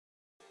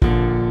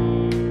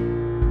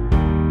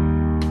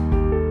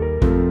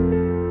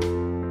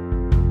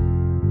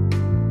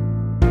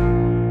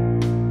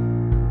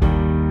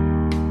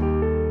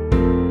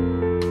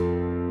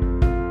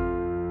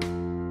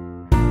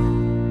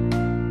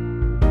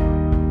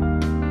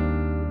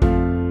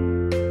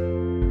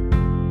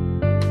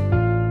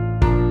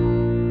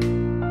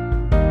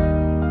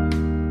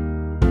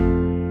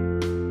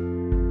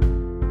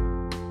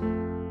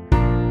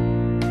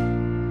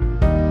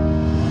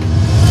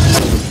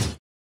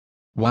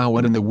Wow,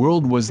 what in the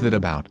world was that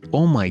about?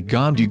 Oh my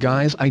god, you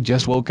guys, I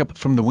just woke up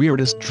from the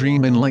weirdest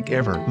dream in like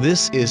ever.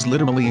 This is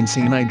literally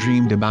insane. I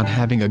dreamed about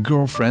having a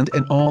girlfriend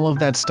and all of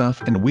that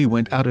stuff, and we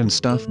went out and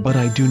stuff, but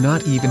I do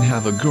not even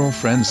have a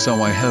girlfriend,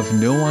 so I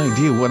have no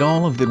idea what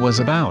all of that was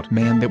about.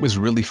 Man, that was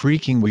really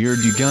freaking weird,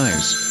 you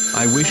guys.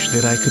 I wish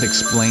that I could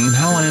explain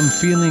how I am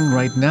feeling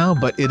right now,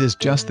 but it is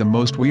just the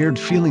most weird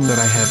feeling that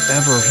I have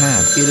ever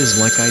had. It is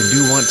like I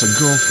do want a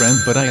girlfriend,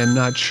 but I am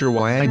not sure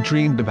why I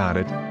dreamed about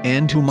it.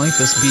 And who might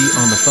this be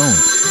on the phone?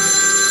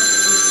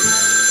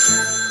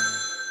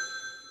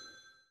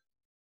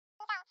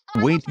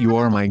 Wait, you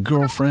are my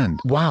girlfriend.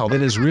 Wow,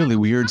 that is really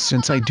weird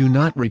since I do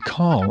not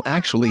recall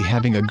actually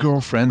having a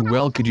girlfriend.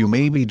 Well, could you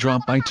maybe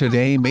drop by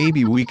today?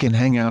 Maybe we can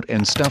hang out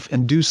and stuff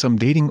and do some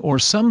dating or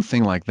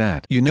something like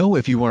that. You know,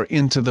 if you are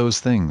into those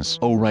things.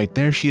 Oh, right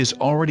there she is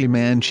already.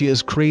 Man, she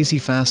is crazy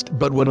fast,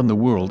 but what in the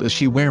world is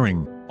she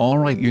wearing?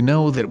 Alright, you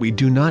know that we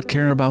do not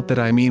care about that.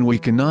 I mean, we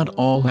cannot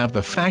all have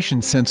the fashion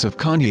sense of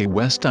Kanye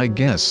West, I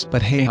guess.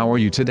 But hey, how are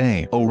you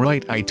today? Oh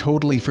right, I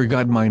totally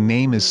forgot, my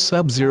name is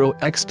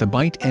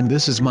SubZeroExtabyte and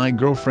this is my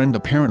girlfriend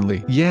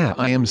apparently. Yeah,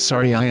 I am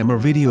sorry, I am a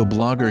video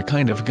blogger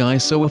kind of guy,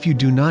 so if you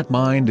do not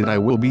mind it, I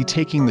will be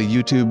taking the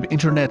YouTube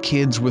internet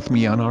kids with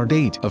me on our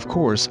date. Of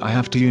course I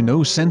have to, you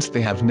know, since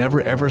they have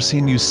never ever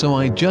seen you, so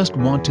I just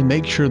want to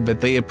make sure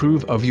that they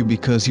approve of you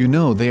because you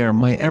know they are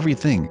my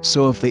everything.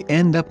 So if they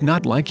end up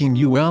not liking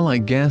you, well, I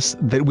guess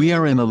that we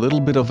are in a little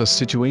bit of a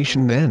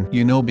situation then,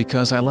 you know,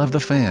 because I love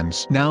the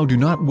fans. Now do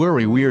not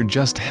worry, we are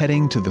just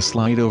heading to the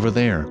slide over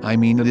there. I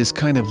mean, it is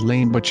kind of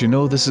lame, but you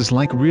know, this is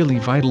like really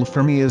vital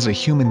for me as a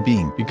human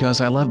being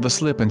because I love the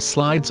slip and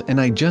slides,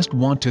 and I just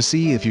want to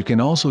see if you can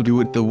also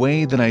do it the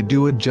way that I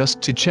do it,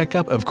 just to check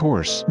up, of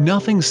course.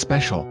 Nothing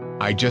special.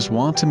 I just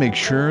want to make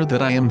sure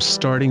that I am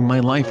starting my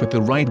life with the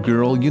right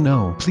girl, you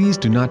know. Please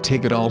do not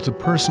take it all too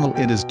personal,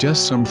 it is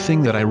just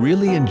something that I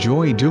really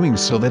enjoy doing,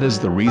 so that is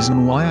the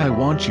reason why I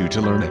want you to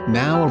learn it.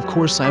 Now of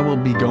course I will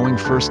be going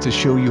first to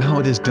show you how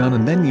it is done,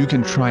 and then you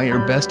can try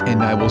your best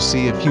and I will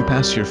see if you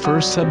pass your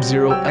first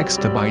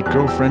SubZeroExtabyte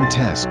girlfriend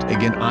test.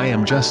 Again, I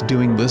am just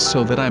doing this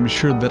so that I'm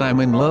sure that I'm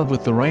in love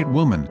with the right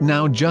woman.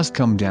 Now just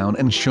come down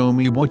and show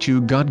me what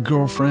you got,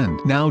 girlfriend.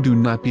 Now do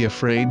not be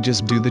afraid,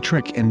 just do the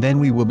trick and then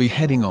we will be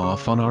heading off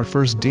on our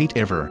first date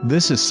ever.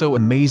 This is so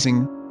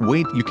amazing.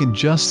 Wait, you can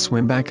just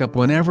swim back up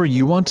whenever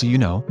you want to, you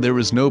know. There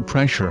is no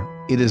pressure.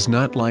 It is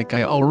not like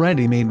I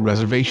already made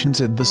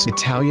reservations at this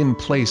Italian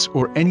place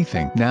or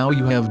anything. Now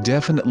you have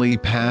definitely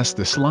passed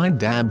the slide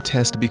dab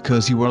test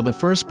because you are the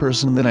first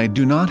person that I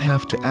do not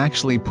have to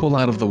actually pull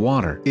out of the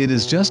water. It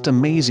is just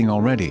amazing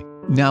already.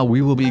 Now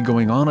we will be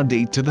going on a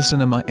date to the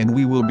cinema and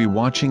we will be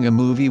watching a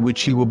movie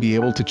which you will be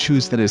able to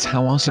choose. That is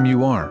how awesome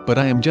you are. But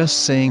I am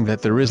just saying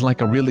that there is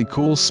like a really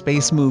cool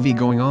space movie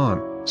going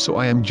on. So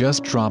I am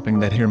just dropping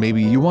that here.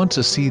 Maybe you want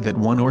to see that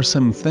one or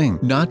something.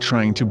 Not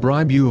trying to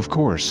bribe you, of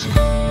course.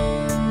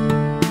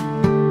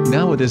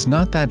 Now it is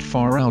not that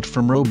far out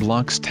from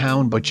Roblox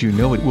town, but you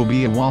know it will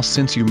be a while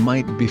since you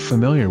might be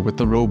familiar with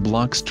the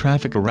Roblox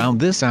traffic around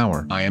this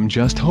hour. I am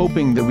just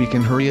hoping that we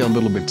can hurry a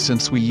little bit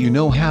since we, you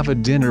know, have a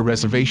dinner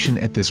reservation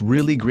at this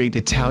really great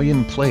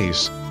Italian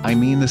place. I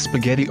mean, the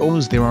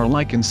SpaghettiOs there are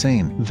like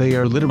insane. They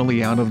are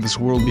literally out of this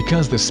world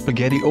because the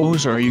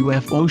SpaghettiOs are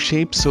UFO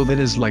shaped, so that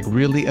is like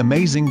really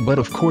amazing, but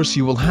of course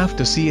you will have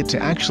to see it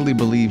to actually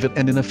believe it,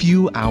 and in a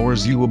few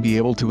hours you will be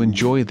able to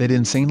enjoy that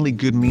insanely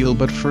good meal.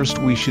 But first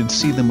we should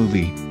see the movie.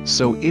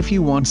 So if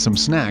you want some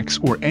snacks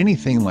or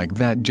anything like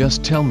that,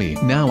 just tell me.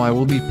 Now I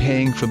will be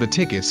paying for the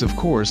tickets, of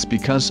course,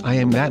 because I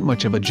am that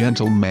much of a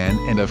gentleman,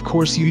 and of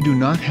course you do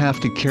not have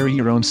to carry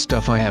your own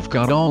stuff. I have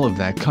got all of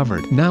that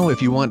covered. Now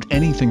if you want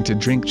anything to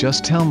drink,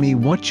 just tell me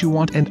what you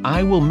want and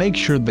I will make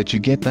sure that you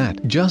get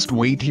that. Just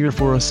wait here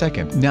for a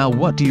second. Now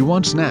what do you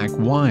want snack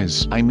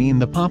wise? I mean,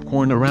 the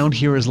popcorn around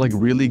here is like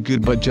really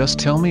good, but just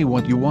tell me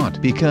what you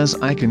want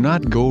because I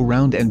cannot go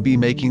around and be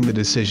making the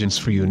decisions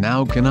for you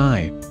now, can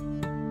I?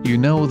 You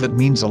know that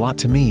means a lot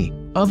to me.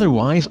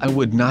 Otherwise I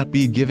would not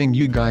be giving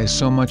you guys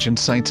so much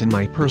insights in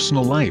my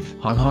personal life.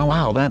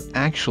 Wow, that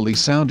actually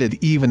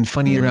sounded even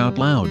funnier out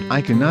loud.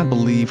 I cannot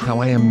believe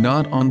how I am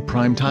not on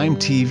primetime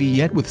TV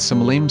yet with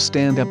some lame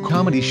stand-up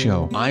comedy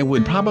show. I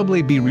would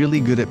probably be really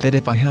good at that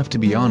if I have to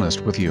be honest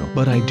with you.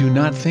 But I do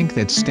not think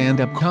that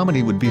stand-up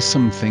comedy would be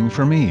something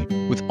for me.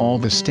 With all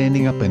the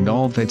standing up and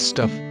all that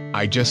stuff,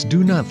 I just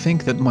do not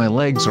think that my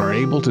legs are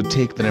able to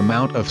take that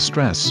amount of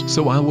stress.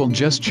 So I will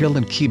just chill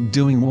and keep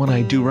doing what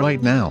I do right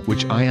now,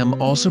 which I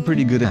am also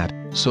pretty good at.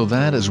 So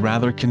that is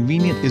rather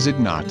convenient, is it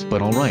not?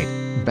 But alright,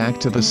 back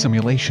to the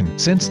simulation,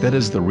 since that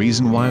is the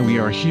reason why we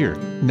are here.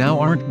 Now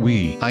aren't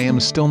we? I am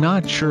still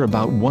not sure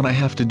about what I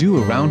have to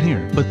do around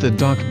here, but the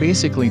doc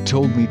basically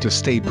told me to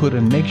stay put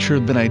and make sure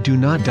that I do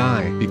not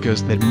die,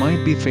 because that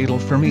might be fatal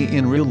for me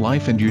in real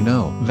life, and you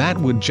know, that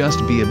would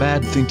just be a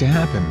bad thing to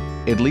happen.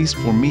 At least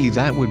for me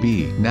that would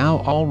be. Now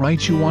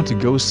alright, you want to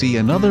go see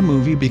another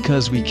movie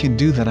because we can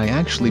do that. I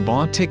actually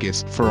bought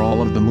tickets for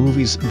all of the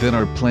movies that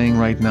are playing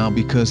right now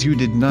because you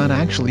did not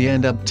actually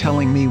end up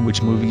telling me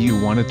which movie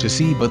you wanted to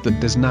see, but that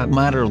does not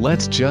matter.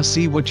 Let's just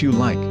see what you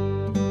like.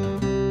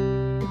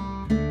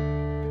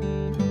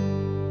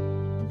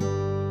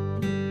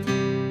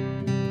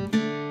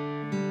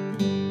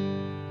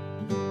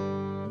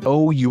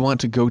 Oh, you want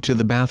to go to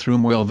the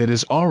bathroom? Well, that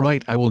is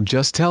alright. I will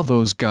just tell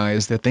those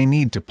guys that they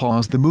need to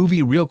pause the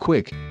movie real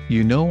quick.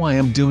 You know I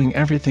am doing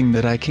everything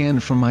that I can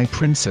for my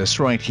princess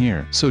right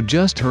here. So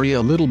just hurry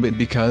a little bit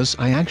because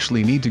I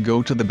actually need to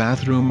go to the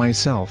bathroom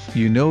myself.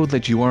 You know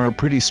that you are a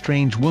pretty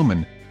strange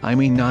woman. I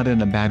mean, not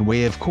in a bad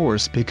way of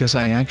course, because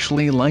I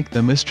actually like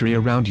the mystery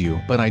around you,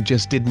 but I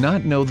just did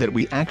not know that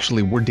we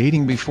actually were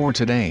dating before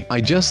today. I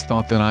just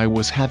thought that I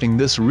was having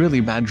this really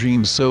bad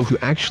dream, so who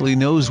actually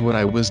knows what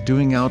I was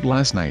doing out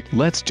last night.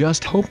 Let's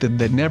just hope that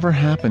that never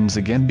happens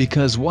again,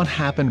 because what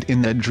happened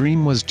in that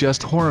dream was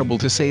just horrible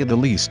to say the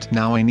least.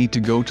 Now I need to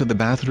go to the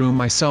bathroom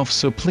myself,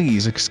 so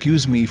please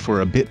excuse me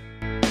for a bit.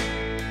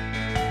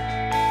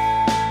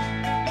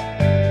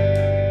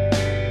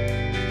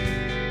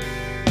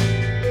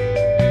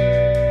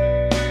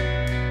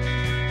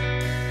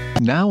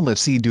 Now let's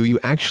see, do you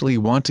actually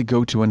want to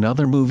go to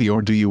another movie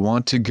or do you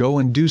want to go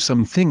and do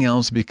something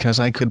else? Because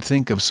I could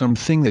think of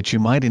something that you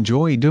might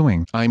enjoy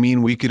doing. I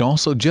mean, we could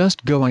also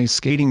just go ice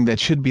skating. That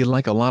should be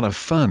like a lot of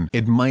fun.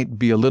 It might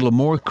be a little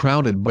more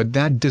crowded, but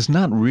that does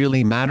not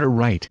really matter,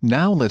 right?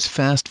 Now let's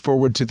fast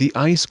forward to the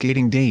ice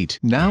skating date.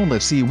 Now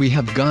let's see, we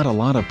have got a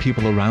lot of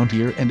people around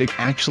here and it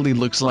actually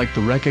looks like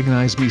they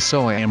recognize me,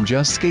 so I am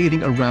just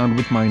skating around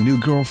with my new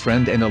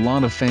girlfriend and a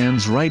lot of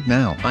fans right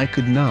now. I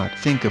could not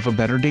think of a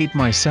better date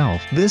myself.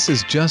 This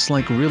is just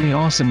like really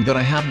awesome that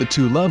I have the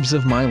two loves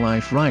of my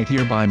life right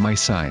here by my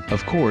side.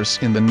 Of course,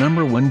 in the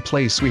 #1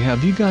 place we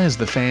have you guys,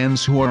 the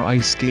fans who are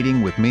ice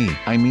skating with me.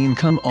 I mean,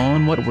 come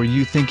on, what were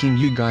you thinking?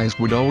 You guys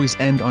would always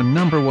end on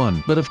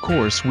 #1. But of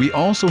course we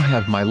also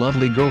have my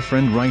lovely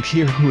girlfriend right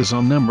here who is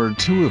on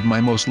 #2 of my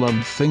most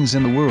loved things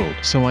in the world.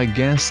 So I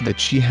guess that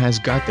she has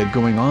got that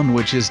going on,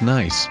 which is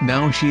nice.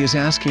 Now she is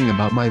asking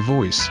about my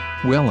voice.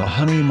 Well,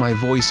 honey, my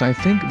voice, I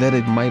think that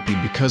it might be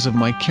because of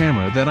my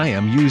camera that I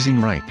am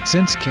using right.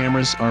 Since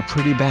cameras are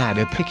pretty bad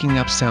at picking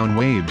up sound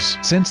waves,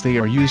 since they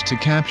are used to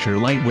capture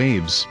light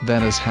waves,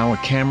 that is how a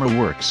camera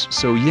works.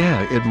 So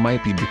yeah, it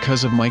might be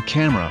because of my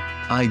camera.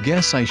 I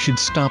guess I should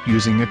stop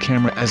using a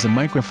camera as a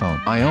microphone.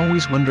 I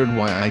always wondered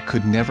why I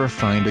could never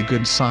find a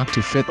good sock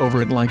to fit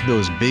over it like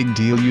those big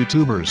deal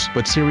YouTubers.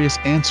 But serious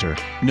answer,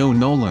 no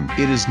Nolan,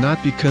 it is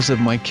not because of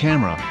my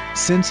camera.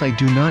 Since I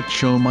do not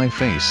show my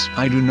face,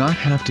 I do not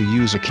have to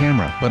use a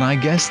camera. But I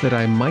guess that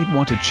I might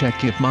want to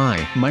check if my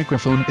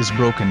microphone is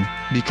broken,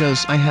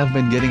 because I have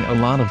been getting a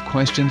lot of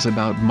questions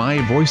about my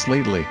voice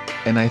lately,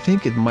 and I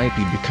think it might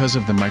be because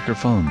of the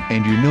microphone.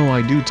 And you know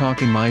I do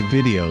talk in my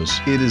videos.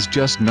 It is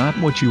just not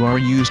what you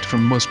are used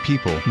from most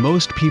people.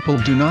 Most people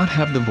do not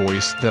have the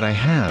voice that I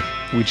have,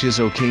 which is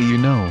okay, you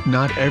know.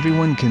 Not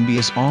everyone can be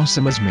as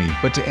awesome as me.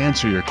 But to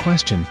answer your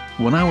question,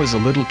 when I was a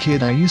little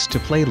kid I used to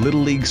play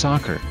Little League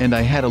Soccer, and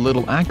I had a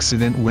little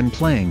accident when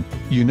playing.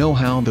 You know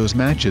how those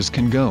matches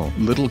can go.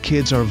 Little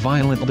kids are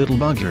violent little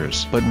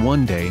buggers. But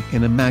one day,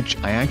 in a match,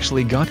 I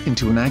actually got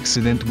into an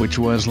accident which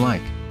was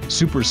like,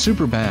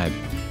 super bad.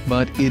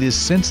 But it is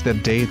since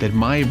that day that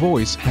my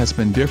voice has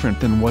been different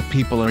than what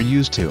people are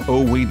used to.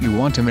 Oh wait, you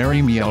want to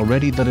marry me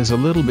already? That is a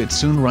little bit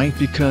soon, right?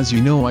 Because you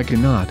know I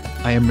cannot.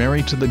 I am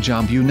married to the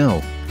job, you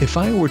know. If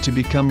I were to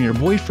become your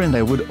boyfriend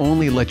I would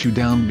only let you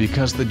down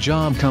because the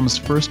job comes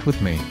first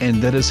with me. And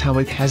that is how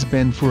it has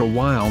been for a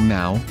while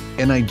now,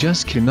 and I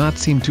just cannot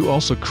seem to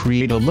also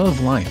create a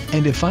love life.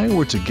 And if I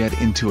were to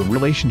get into a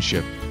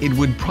relationship, it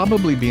would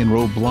probably be in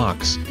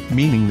Roblox,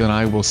 meaning that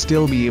I will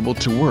still be able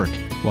to work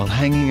while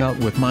hanging out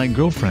with my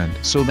girlfriend.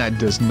 So that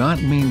does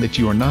not mean that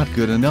you are not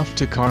good enough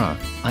to Kara.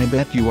 I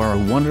bet you are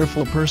a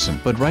wonderful person.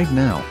 But right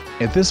now,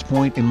 at this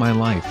point in my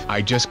life,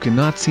 I just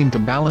cannot seem to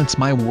balance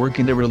my work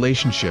and a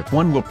relationship.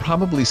 One will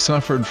probably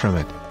suffer from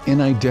it,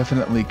 and I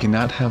definitely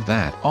cannot have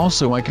that.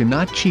 Also, I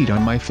cannot cheat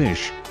on my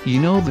fish. You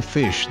know, the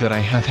fish that I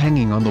have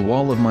hanging on the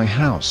wall of my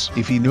house.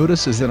 If he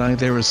notices that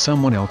there is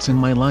someone else in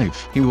my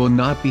life, he will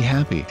not be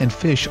happy. And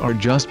fish are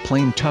just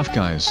plain tough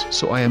guys.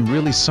 So I am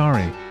really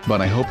sorry,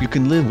 but I hope you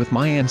can live with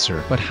my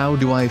answer. But how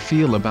do I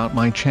feel about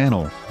my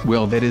channel?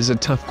 Well, that is a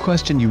tough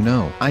question, you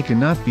know. I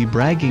cannot be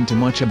bragging too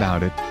much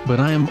about it,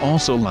 but I am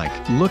also like,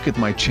 look at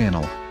my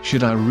channel.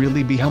 Should I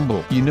really be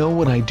humble? You know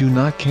what, I do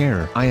not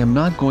care. I am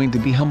not going to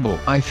be humble.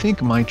 I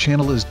think my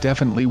channel is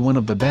definitely one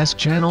of the best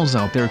channels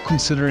out there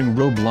considering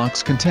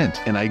Roblox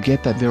content. And I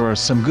get that there are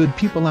some good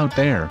people out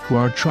there who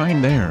are trying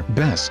their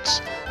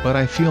bests. But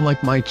I feel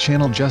like my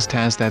channel just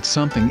has that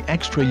something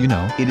extra, you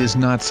know. It is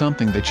not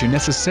something that you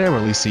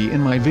necessarily see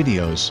in my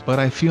videos. But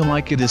I feel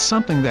like it is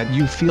something that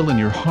you feel in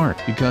your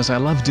heart because I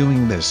love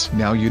doing this.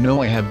 Now you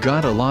know I have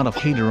got a lot of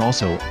hater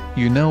also.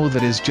 You know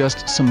that is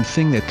just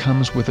something that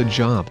comes with a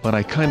job. But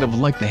I kind of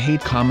like the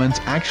hate comments.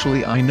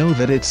 Actually I know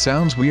that it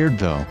sounds weird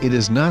though. It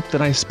is not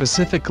that I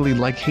specifically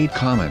like hate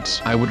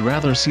comments. I would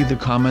rather see the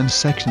comments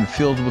section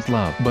filled with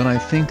love. But I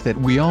think that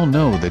we all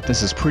know that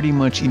this is pretty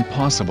much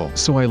impossible.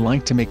 So I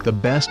like to make the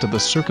best of the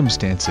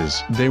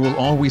circumstances. There will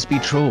always be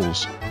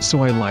trolls.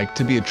 So I like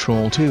to be a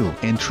troll too.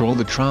 And troll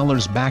the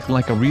trollers back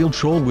like a real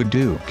troll would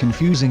do.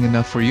 Confusing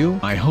enough for you?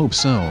 I hope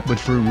so. But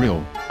for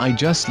real, I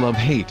just love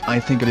hate. I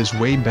think it is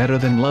way better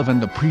than love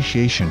and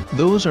appreciation.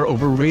 Those are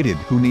overrated.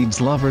 Who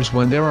needs lovers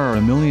when there are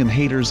a million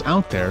haters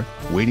out there,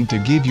 waiting to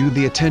give you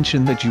the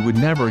attention that you would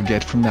never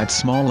get from that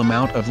small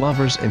amount of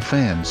lovers and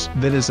fans?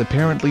 That is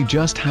apparently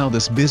just how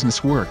this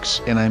business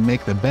works, and I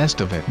make the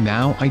best of it.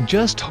 Now I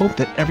just hope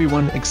that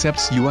everyone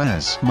accepts you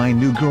as my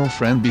new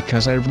girlfriend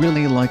because I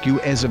really like you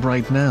as of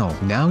right now.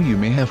 Now you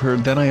may have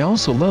heard that I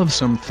also love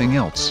something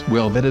else.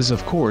 Well, that is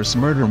of course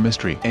murder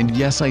mystery. And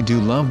yes, I do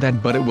love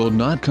that, but it will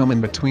not come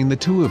in between the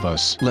two of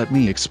us. Let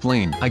me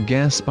explain. I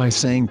guess by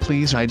saying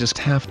please I just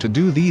have to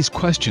do these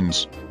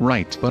questions,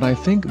 right? But I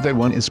think that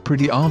one is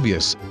pretty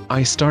obvious.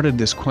 I started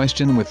this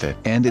question with it,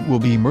 and it will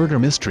be murder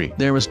mystery.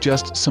 There is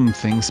just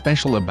something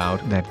special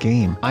about that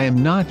game. I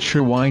am not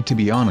sure why, to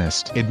be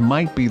honest. It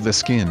might be the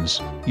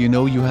skins. You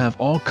know, you have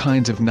all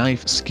kinds of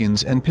knife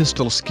skins and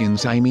pistol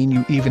skins. I mean,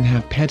 you even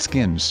have pet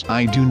skins.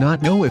 I do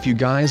not know if you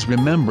guys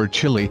remember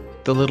Chili,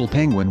 the little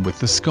penguin with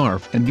the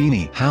scarf and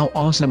beanie. How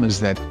awesome is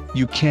that?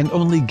 You can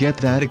only get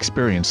that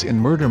experience in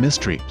murder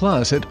mystery.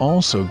 Plus it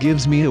also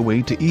gives me a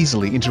way to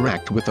easily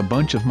interact with a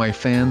bunch of my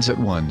fans at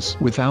once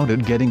without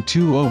it getting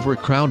too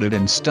overcrowded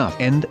and stuff.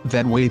 And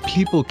that way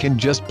people can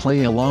just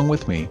play along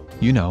with me.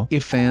 You know,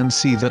 if fans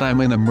see that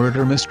I'm in a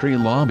murder mystery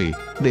lobby,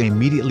 they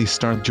immediately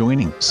start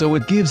joining. So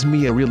it gives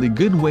me a really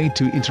good way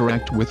to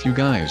interact with you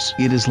guys.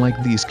 It is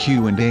like these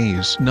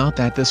Q&As. Not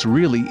that this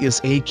really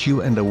is a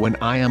Q&A when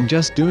I am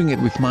just doing it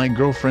with my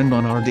girlfriend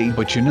on our date,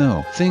 but you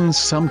know, things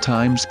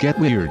sometimes get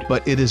weird.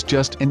 But it is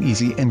just an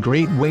easy and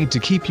great way to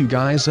keep you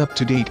guys up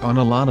to date on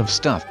a lot of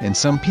stuff. And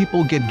some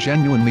people get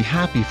genuinely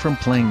happy from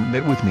playing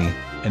that with me.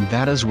 And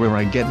that is where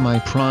I get my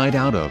pride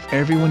out of.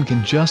 Everyone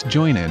can just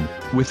join in,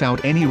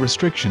 without any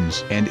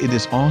restrictions. And it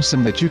is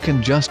awesome that you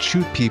can just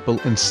shoot people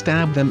and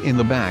stab them in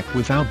the back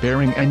without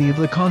bearing any of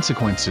the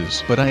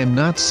consequences. But I am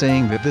not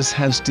saying that this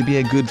has to be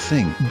a good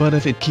thing. But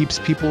if it keeps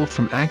people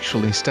from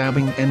actually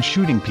stabbing and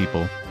shooting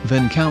people,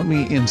 then count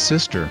me in,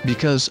 sister,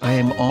 because I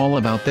am all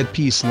about that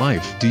peace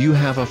life. Do you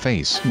have a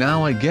face?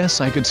 Now I guess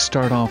I could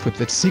start off with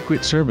that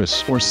Secret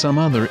Service or some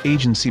other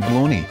agency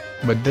baloney.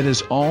 But that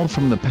is all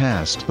from the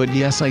past. But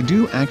yes, I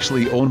do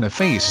actually own a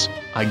face.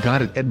 I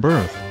got it at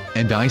birth,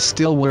 and I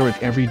still wear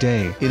it every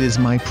day. It is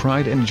my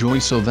pride and joy,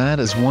 so that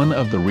is one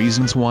of the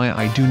reasons why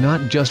I do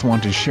not just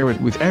want to share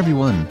it with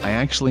everyone. I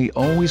actually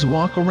always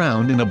walk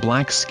around in a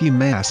black ski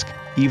mask,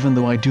 even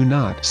though I do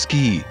not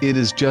ski. It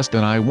is just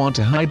that I want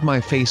to hide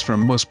my face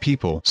from most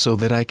people so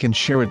that I can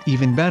share it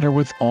even better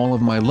with all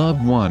of my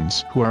loved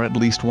ones who are at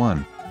least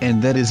one. And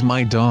that is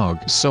my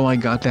dog. So I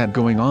got that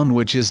going on,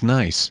 which is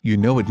nice. You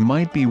know, it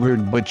might be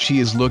weird, but she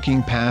is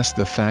looking past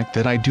the fact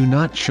that I do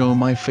not show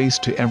my face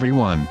to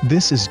everyone.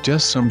 This is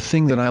just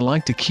something that I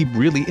like to keep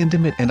really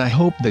intimate, and I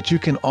hope that you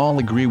can all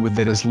agree with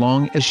it. As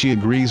long as she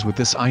agrees with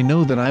this, I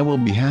know that I will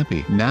be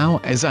happy.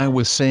 Now, as I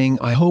was saying,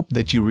 I hope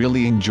that you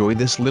really enjoy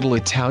this little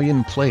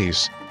Italian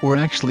place. Or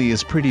actually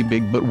is pretty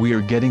big, but we are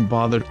getting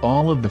bothered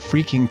all of the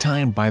freaking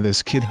time by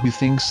this kid who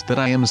thinks that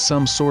I am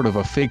some sort of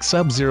a fake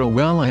Sub-Zero.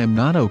 Well, I am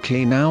not.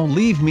 Okay, now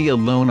leave me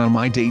alone on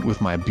my date with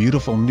my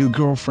beautiful new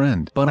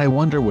girlfriend. But I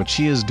wonder what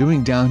she is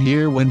doing down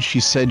here when she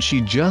said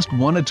she just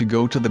wanted to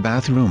go to the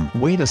bathroom.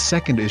 Wait a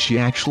second, is she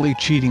actually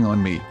cheating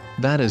on me?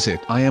 That is it.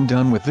 I am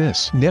done with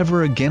this.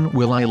 Never again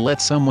will I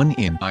let someone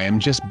in. I am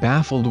just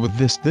baffled with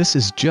this. This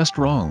is just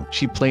wrong.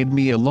 She played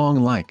me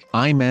along like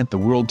I meant the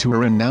world to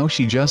her, and now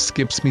she just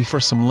skips me for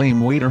some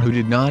lame waiter who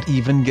did not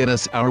even get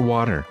us our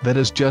water. That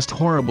is just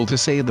horrible, to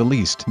say the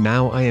least.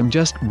 Now I am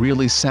just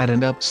really sad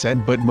and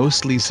upset, but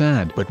mostly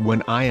sad. But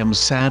when I am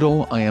sad,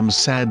 oh, I am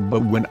sad.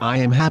 But when I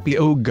am happy,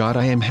 oh God,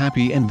 I am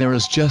happy. And there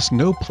is just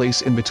no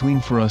place in between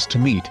for us to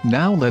meet.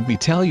 Now let me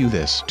tell you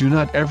this. Do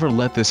not ever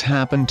let this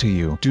happen to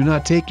you. Do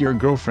not take your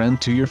girlfriend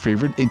to your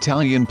favorite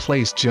Italian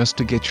place just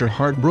to get your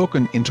heart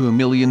broken into a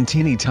million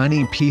teeny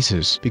tiny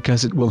pieces,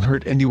 because it will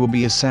hurt and you will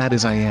be as sad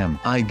as I am.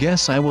 I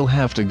guess I will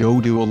have to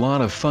go do a lot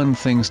of fun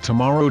things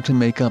tomorrow to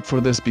make up for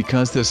this,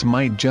 because this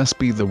might just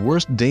be the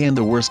worst day and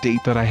the worst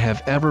date that I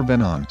have ever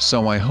been on.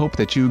 So I hope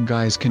that you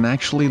guys can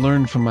actually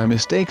learn from my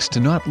mistakes to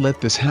not let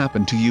this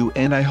happen to you,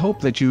 and I hope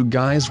that you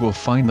guys will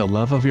find the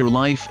love of your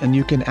life and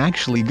you can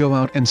actually go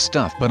out and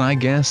stuff. But I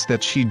guess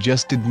that she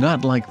just did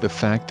not like the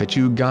fact that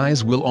you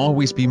guys will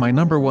always be my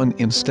number one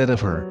instead of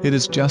her. It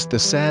is just the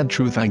sad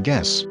truth, I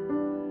guess.